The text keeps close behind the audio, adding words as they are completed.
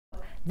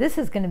This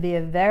is going to be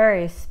a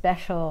very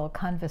special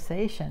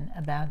conversation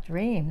about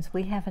dreams.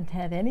 We haven't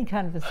had any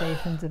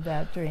conversations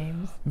about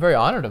dreams. I'm very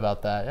honored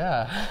about that,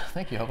 yeah.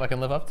 Thank you. Hope I can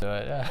live up to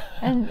it, yeah.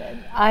 And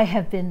I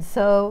have been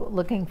so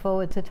looking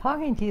forward to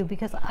talking to you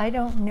because I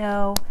don't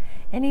know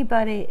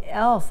anybody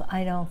else,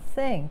 I don't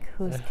think,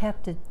 who's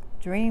kept a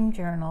dream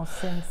journal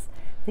since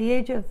the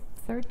age of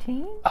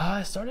 13?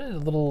 I started a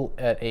little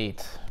at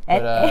 8.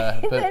 But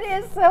that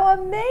is so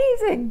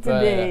amazing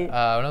to me. When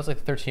I was like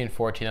 13,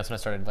 14, that's when I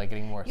started like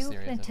getting more serious. You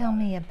can tell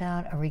me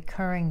about a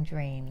recurring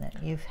dream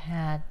that you've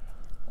had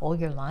all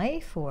your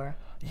life, or?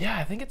 Yeah,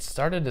 I think it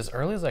started as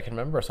early as I can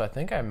remember. So I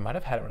think I might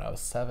have had it when I was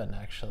 7,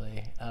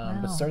 actually,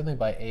 but certainly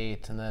by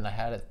 8, and then I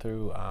had it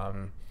through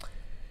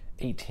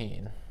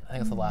 18. I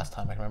think it's the last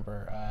time I can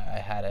remember I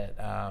had it.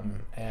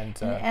 And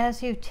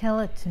as you tell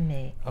it to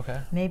me,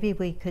 okay, maybe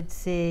we could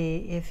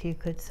see if you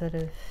could sort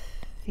of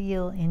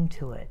feel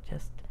into it.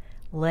 Just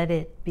let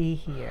it be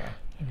here.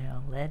 You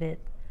know, let it.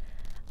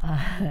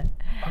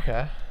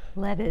 Okay.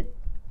 Let it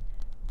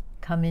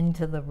come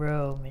into the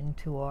room,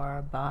 into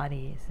our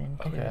bodies,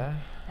 into. Okay.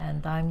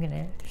 And I'm going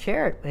to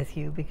share it with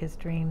you because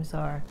dreams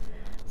are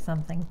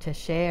something to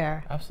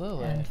share.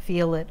 Absolutely. And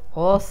feel it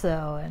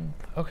also. And.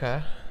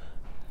 Okay.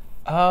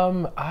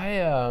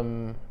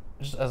 I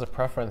just as a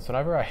preference,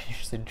 whenever I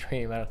usually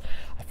dream, I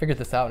figured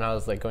this out when I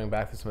was like going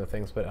back through some of the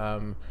things, but I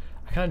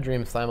kind of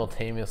dream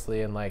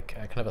simultaneously in like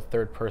a kind of a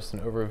third-person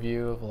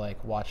overview of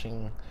like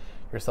watching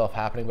yourself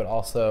happening, but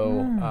also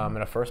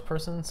in a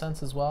first-person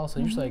sense as well. So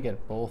usually I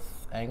get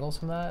both angles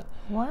from that.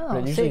 Wow!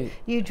 Usually, so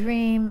you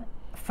dream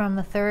from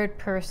the third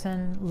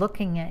person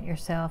looking at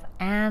yourself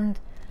and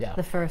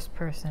the first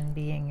person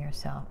being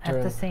yourself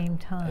at the same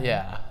time.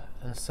 Yeah.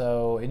 And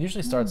so it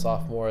usually starts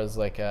off more as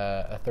like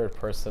a third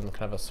person,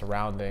 kind of a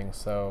surrounding.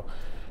 So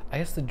I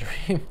guess the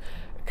dream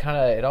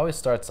it always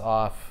starts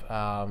off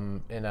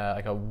in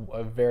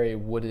a very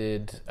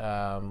wooded,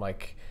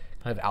 like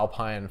kind of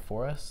alpine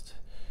forest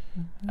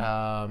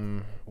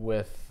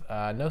with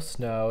no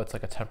snow. It's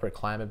like a temperate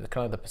climate, but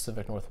kind of the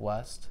Pacific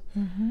Northwest.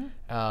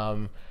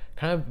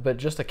 But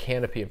just a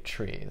canopy of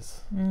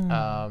trees.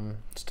 And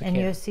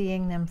you're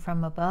seeing them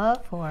from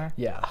above, or?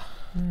 Yeah.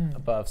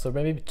 Above, so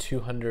maybe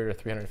 200 or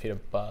 300 feet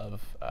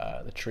above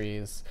the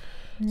trees.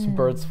 Some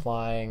birds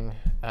flying.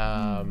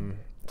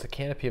 It's a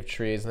canopy of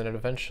trees, and then it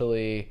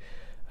eventually,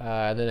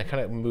 and then it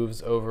kind of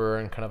moves over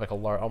and kind of like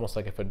almost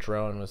like if a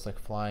drone was like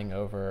flying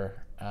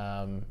over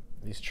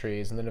these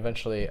trees, and then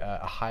eventually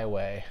a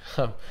highway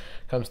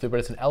comes through, but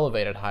it's an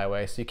elevated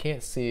highway, so you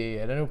can't see.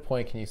 At no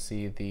point can you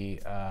see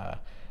the, I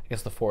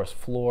guess the forest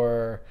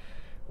floor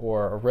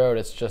or a road.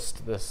 It's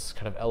just this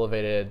kind of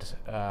elevated.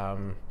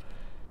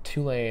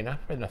 2-lane, not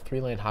even a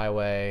 3-lane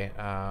highway,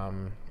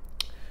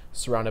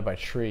 surrounded by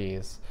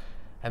trees,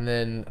 and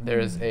then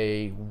there's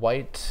a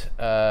white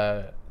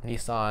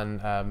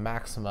Nissan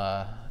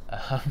Maxima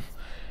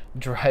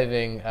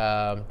driving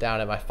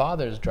down it. My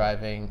father's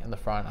driving in the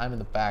front. I'm in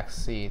the back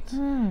seat.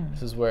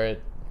 This is where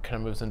it kind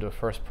of moves into a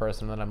first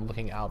person, and then I'm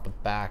looking out the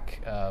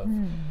back of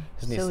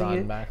his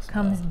Nissan Maxima. So it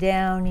comes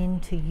down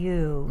into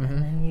you,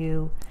 and then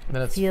you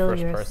feel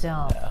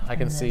yourself. Yeah. I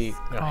can see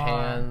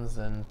hands,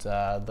 and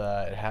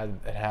it had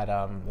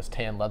this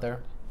tan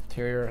leather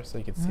interior, so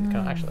you could see kind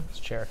of actually like this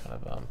chair, kind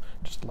of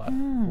just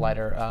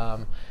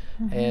lighter.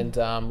 And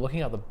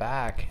looking out the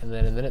back, and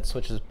then it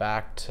switches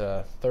back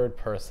to third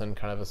person,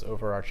 kind of this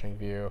overarching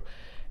view,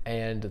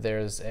 and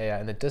there's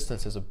in the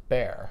distance is a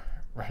bear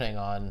running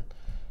on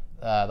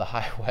the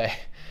highway,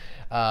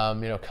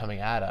 coming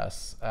at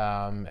us,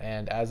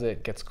 and as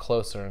it gets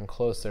closer and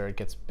closer, it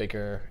gets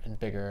bigger and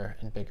bigger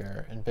and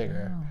bigger and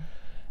bigger,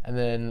 and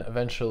then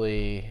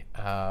eventually,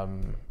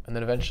 I'm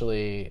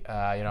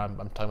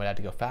telling my dad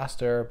to go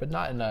faster, but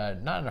not in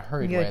a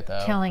hurried way though.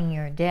 You're telling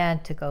your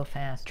dad to go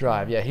faster.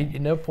 Drive, yeah. At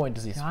no point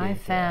does he speak.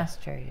 Drive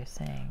faster, you're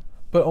saying.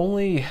 But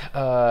only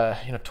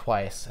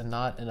twice, and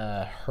not in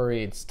a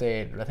hurried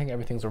state. I think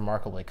everything's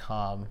remarkably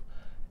calm.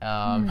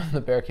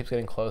 The bear keeps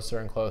getting closer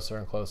and closer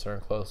and closer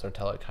and closer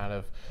until it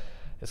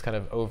is kind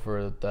of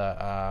over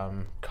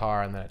the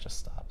car, and then it just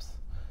stops.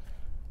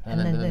 And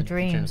then the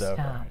dream stops.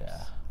 Over.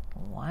 Yeah.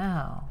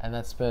 Wow. And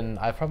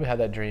I've probably had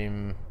that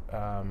dream,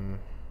 haven't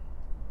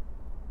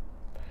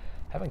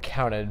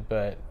counted,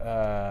 but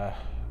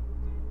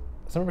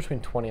somewhere between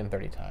 20 and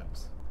 30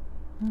 times.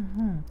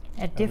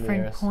 At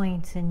different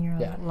points in your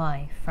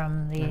life,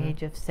 from the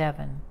age of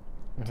 7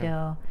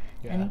 till,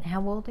 and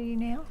how old are you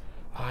now?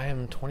 I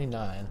am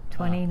 29.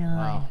 29.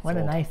 Wow, what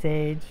a nice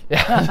age.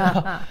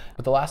 Yeah.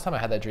 But the last time I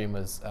had that dream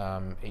was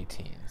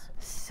 18.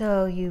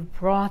 So you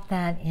brought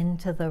that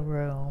into the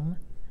room,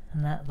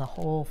 and the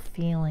whole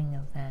feeling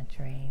of that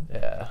dream.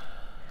 Yeah.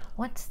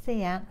 What's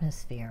the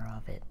atmosphere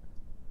of it?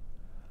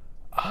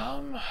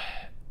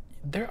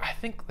 I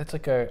think it's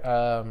like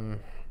I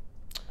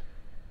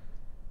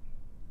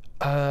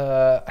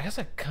guess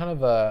a kind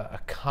of a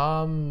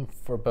calm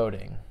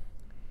foreboding.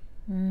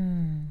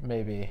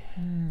 Maybe.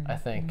 I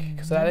think,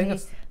 because I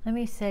think let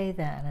me say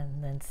that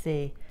and then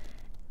see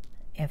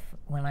if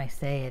when I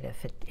say it,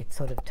 if it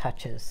sort of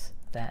touches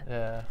that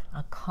Yeah.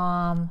 a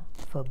calm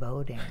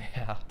foreboding.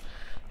 Yeah.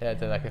 Yeah,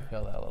 I could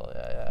feel that a little.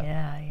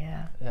 Yeah.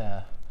 Yeah.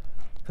 Yeah.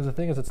 Because the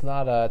thing is, it's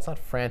not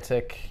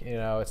frantic. You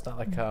know, it's not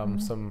like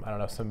some, I don't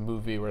know, some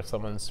movie where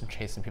someone's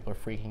chasing people or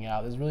freaking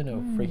out. There's really no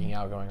freaking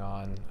out going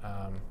on.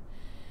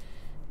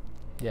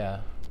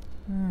 Yeah.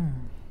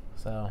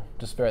 So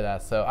just bear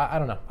that. So I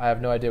don't know. I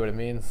have no idea what it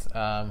means.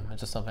 It's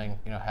just something,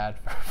 you know, had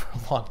for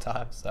a long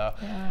time. So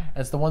and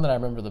it's the one that I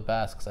remember the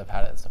best because I've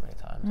had it so many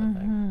times. I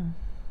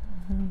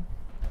think.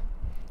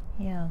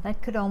 Yeah,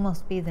 that could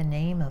almost be the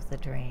name of the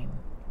dream.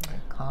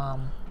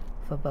 Calm,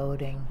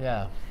 foreboding.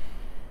 Yeah,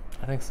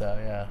 I think so.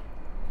 Yeah.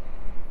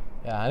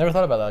 Yeah, I never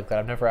thought about it like that.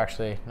 I've never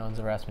actually. No one's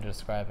ever asked me to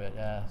describe it.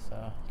 Yeah.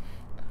 So.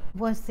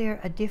 Was there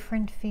a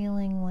different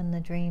feeling when the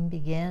dream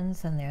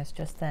begins and there's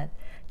just that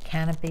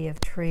canopy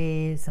of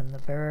trees and the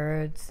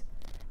birds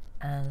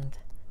and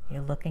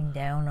you're looking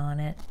down on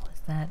it? Was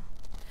that?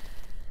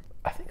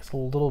 I think it's a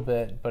little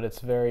bit, but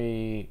it's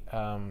very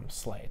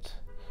slight.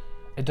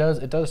 It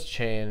does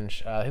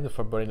change. I think the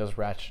foreboding does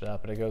ratchet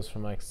up, but it goes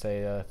from like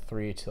say a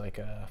 3 to like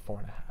a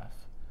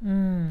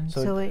 4.5.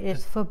 So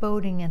it's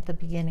foreboding at the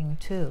beginning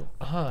too.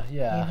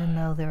 Yeah. Even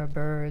though there are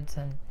birds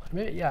and.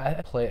 Maybe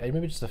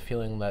just a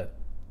feeling that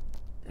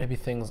maybe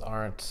things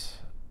aren't.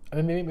 I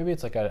mean, maybe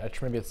it's like I don't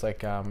know.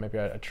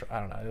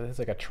 It's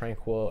like a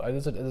tranquil.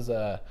 There's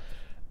a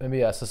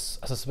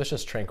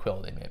suspicious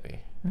tranquility.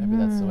 Maybe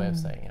that's the way of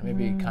saying it.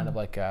 Maybe kind of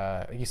like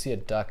you see a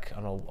duck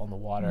on the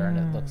water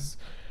and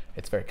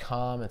it's very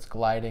calm. It's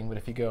gliding, but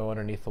if you go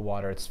underneath the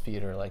water, its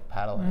feet are like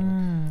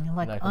paddling,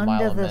 like a under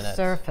mile a the minute.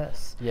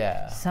 surface.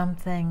 Yeah.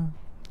 Something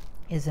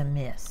is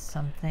amiss.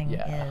 Something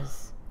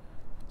is.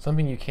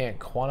 Something you can't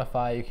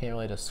quantify, you can't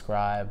really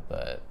describe,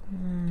 but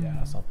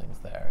yeah, something's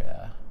there,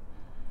 yeah.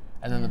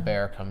 And then the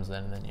bear comes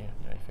in, and then you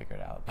figure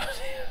it out.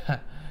 Yeah.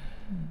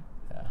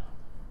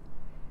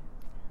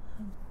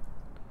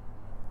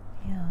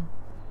 Yeah.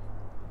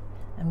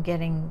 I'm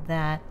getting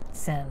that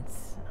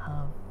sense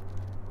of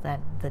that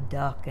the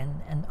duck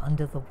and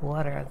under the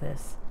water,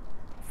 this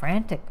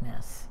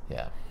franticness.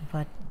 Yeah.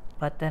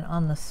 But then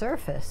on the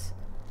surface,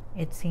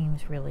 it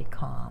seems really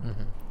calm.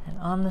 And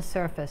on the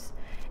surface,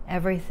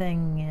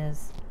 everything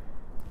is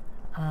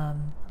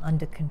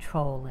under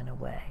control in a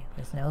way.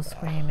 There's no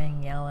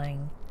screaming,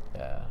 yelling.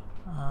 Yeah.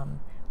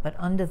 But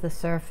under the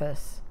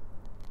surface,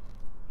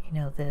 you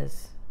know,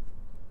 there's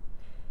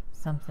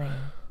something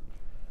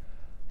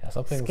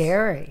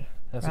scary.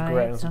 It's,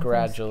 right? it's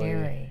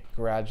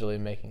gradually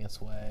making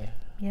its way.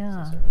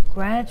 Yeah,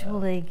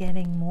 gradually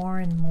getting more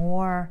and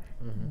more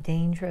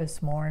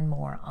dangerous, more and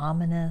more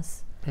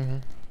ominous.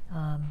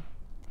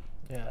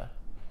 Yeah.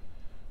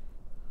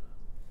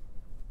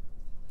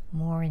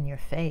 More in your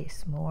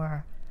face,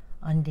 more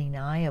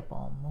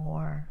undeniable,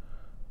 more.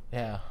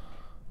 Yeah.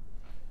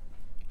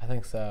 I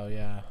think so.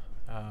 Yeah.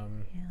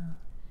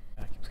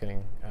 It keeps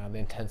getting the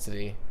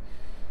intensity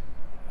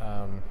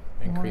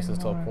increases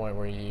to a point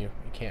where you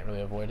can't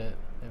really avoid it.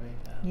 Maybe.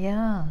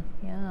 Yeah.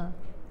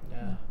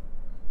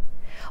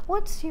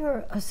 What's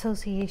your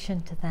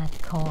association to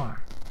that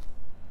car?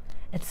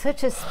 It's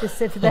such a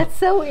specific. That's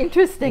so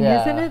interesting,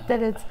 isn't it?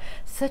 That it's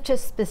such a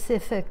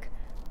specific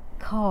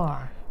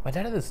car. My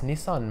dad had this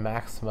Nissan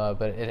Maxima,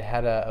 but it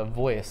had a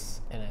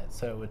voice in it,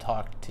 so it would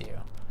talk to you.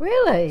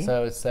 Really?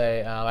 So it would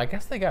say, I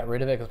guess they got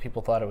rid of it because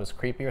people thought it was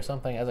creepy or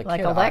something. As a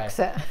like kid,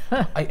 Alexa.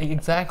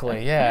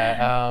 Exactly,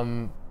 yeah.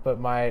 But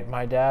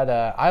my dad,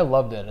 I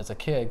loved it as a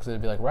kid because it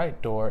would be like,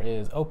 right door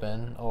is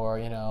open, or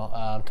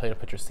tell you to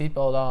put your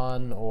seatbelt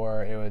on,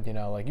 or it would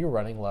like you're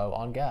running low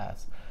on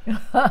gas.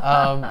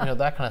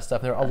 That kind of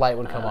stuff. A light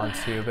would come on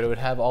too, but it would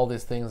have all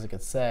these things it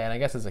could say. And I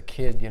guess as a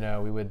kid,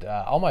 we would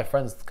all my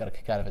friends got a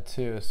kick out of it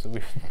too, so we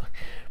would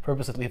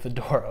purposely leave the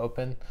door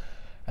open,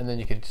 and then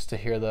you could just to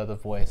hear the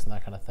voice and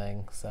that kind of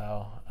thing.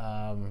 So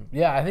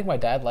I think my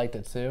dad liked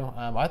it too.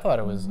 I thought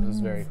it was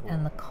very cool.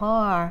 And the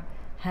car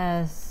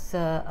has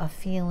a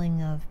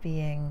feeling of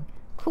being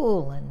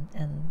cool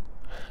and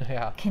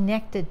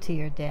connected to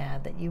your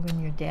dad, that you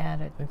and your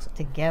dad are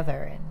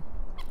together in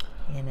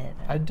it.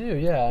 I do,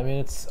 yeah. I mean,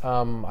 it's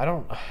I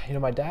don't,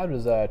 my dad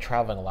was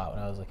traveling a lot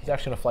when I was he's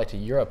actually on a flight to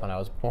Europe when I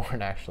was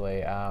born,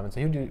 actually. And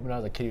so when I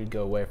was a kid, he'd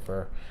go away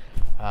for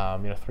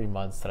 3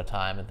 months at a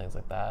time and things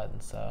like that.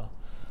 And so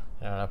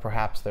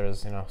perhaps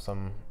there's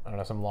some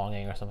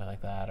longing or something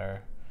like that,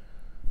 or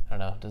I don't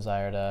know,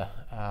 desire to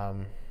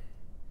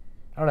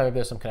I don't know, maybe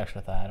there's some connection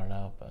with that, I don't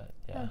know, but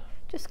yeah.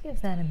 Just give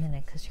that a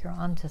minute, because you're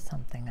onto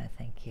something, I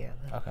think, here.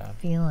 The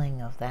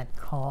feeling of that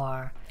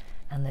car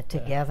and the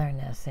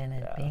togetherness in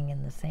it, being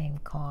in the same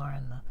car,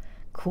 and the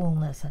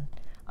coolness, and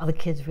other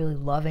kids really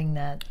loving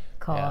that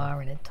car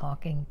and it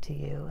talking to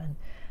you,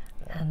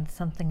 and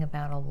something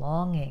about a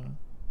longing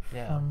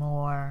for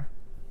more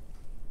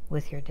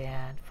with your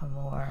dad, for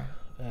more.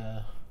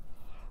 Yeah.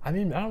 I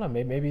mean, I don't know,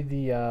 maybe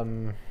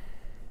the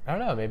I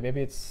don't know.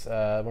 Maybe it's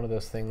one of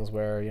those things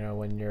where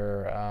when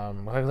you're. I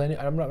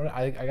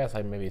guess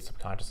I maybe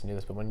subconsciously knew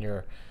this, but when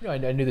you're, I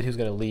knew that he was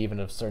going to leave in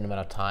a certain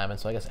amount of time, and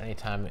so I guess any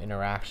time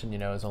interaction,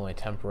 is only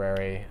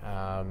temporary.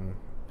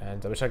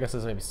 and which I guess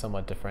is maybe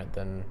somewhat different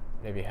than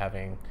maybe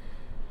having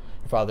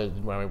your father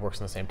when he works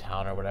in the same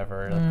town or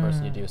whatever, the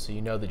person you do, so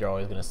you know that you're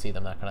always going to see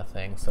them, that kind of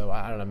thing. So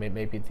I don't know,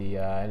 maybe the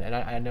and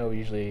I know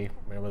usually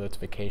whether it's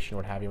vacation or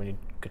what have you, when you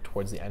get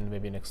towards the end,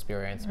 maybe an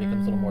experience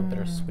becomes a little more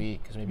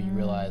bittersweet because maybe you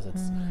realize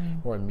it's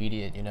more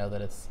immediate, you know,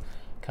 that it's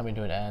coming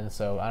to an end.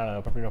 So I don't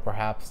know, but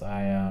perhaps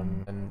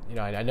and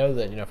I know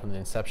that from the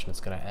inception it's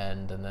going to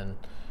end, and then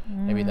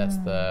maybe that's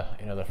the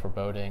the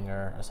foreboding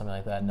or something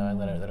like that, knowing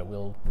that it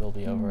will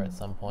be over at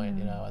some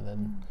point, and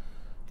then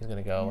he's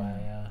going to go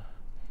away.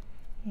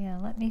 Yeah,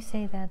 let me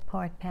say that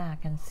part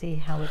back and see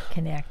how it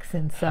connects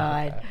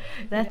inside.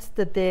 That's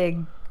the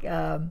big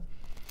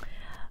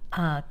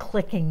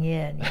clicking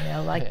in,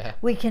 like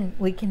we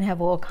can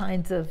have all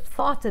kinds of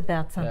thoughts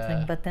about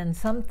something, but then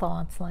some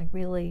thoughts like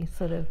really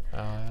sort of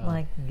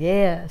like,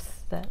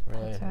 yes, that's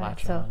right.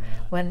 So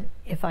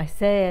if I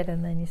say it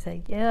and then you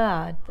say, yeah,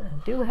 I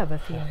do have a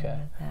feeling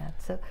of that.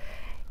 So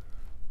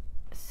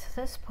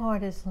this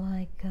part is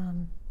like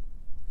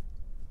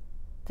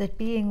that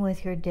being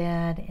with your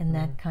dad in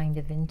that kind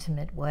of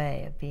intimate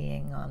way, of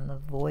being on the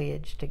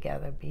voyage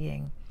together,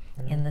 being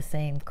in the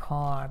same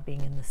car,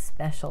 being in the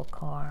special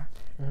car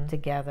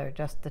together,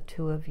 just the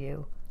two of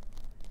you.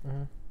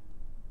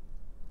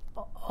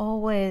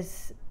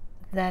 Always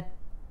that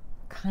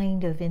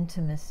kind of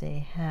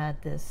intimacy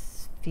had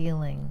this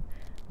feeling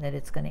that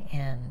it's going to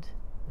end,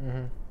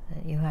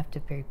 that you have to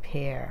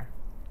prepare,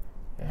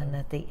 and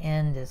that the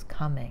end is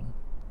coming.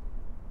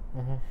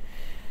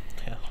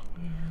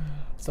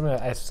 Something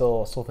I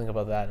still think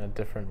about that in a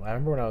different way. I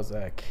remember when I was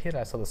a kid,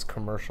 I saw this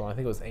commercial. I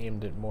think it was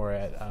aimed at more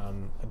at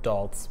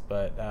adults,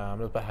 but it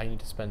was about how you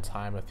need to spend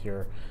time with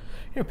your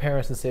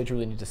parents and say what you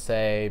really need to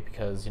say,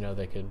 because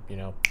they could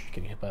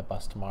get hit by a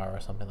bus tomorrow or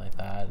something like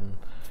that. And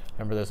I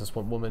remember there's this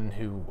one woman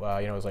who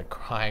was like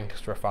crying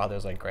because her father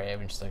was like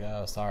grave, and she's like,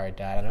 "Oh, sorry,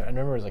 Dad." And I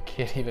remember as a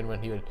kid, even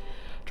when he would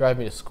drive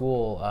me to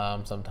school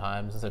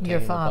sometimes instead of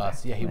taking the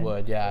bus, he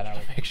would, and I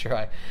would make sure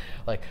I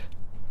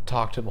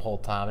talk to him the whole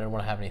time. I didn't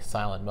want to have any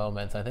silent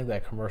moments. I think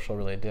that commercial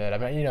really did. I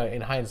mean,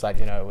 in hindsight,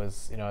 it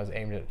was, it was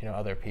aimed at,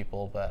 other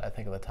people, but I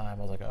think at the time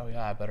I was like, oh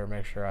yeah, I better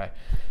make sure I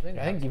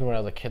think even when I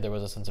was a kid, there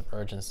was a sense of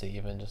urgency,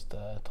 even just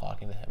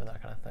talking to him and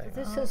that kind of thing.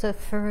 This is a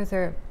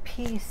further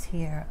piece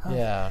here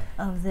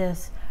of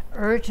this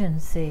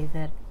urgency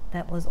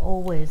that was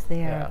always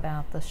there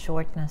about the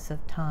shortness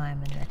of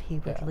time, and that he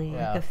would leave.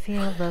 I could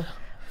feel the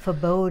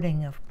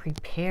foreboding of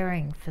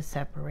preparing for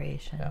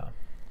separation.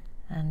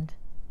 And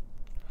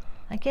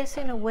I guess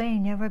in a way,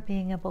 never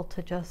being able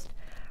to just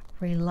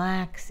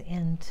relax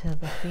into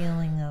the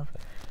feeling of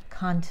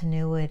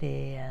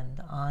continuity and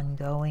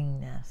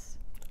ongoingness.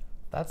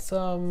 That's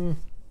a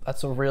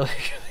really, really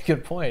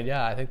good point.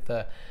 Yeah, I think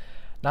the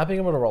not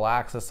being able to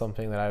relax is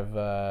something that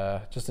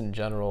I've just in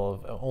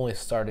general only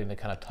starting to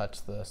kind of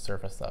touch the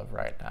surface of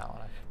right now.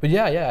 But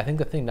I think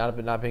the thing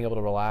not being able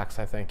to relax,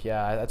 I think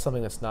that's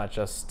something that's not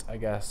just, I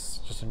guess,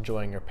 just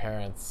enjoying your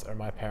parents or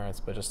my parents,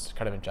 but just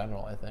kind of in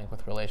general, I think,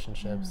 with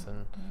relationships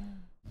and.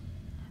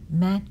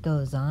 Matt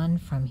goes on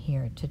from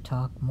here to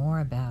talk more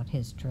about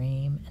his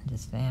dream and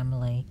his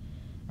family,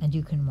 and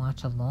you can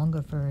watch a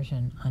longer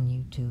version on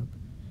YouTube.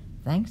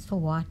 Thanks for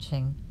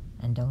watching,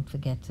 and don't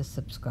forget to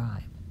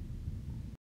subscribe.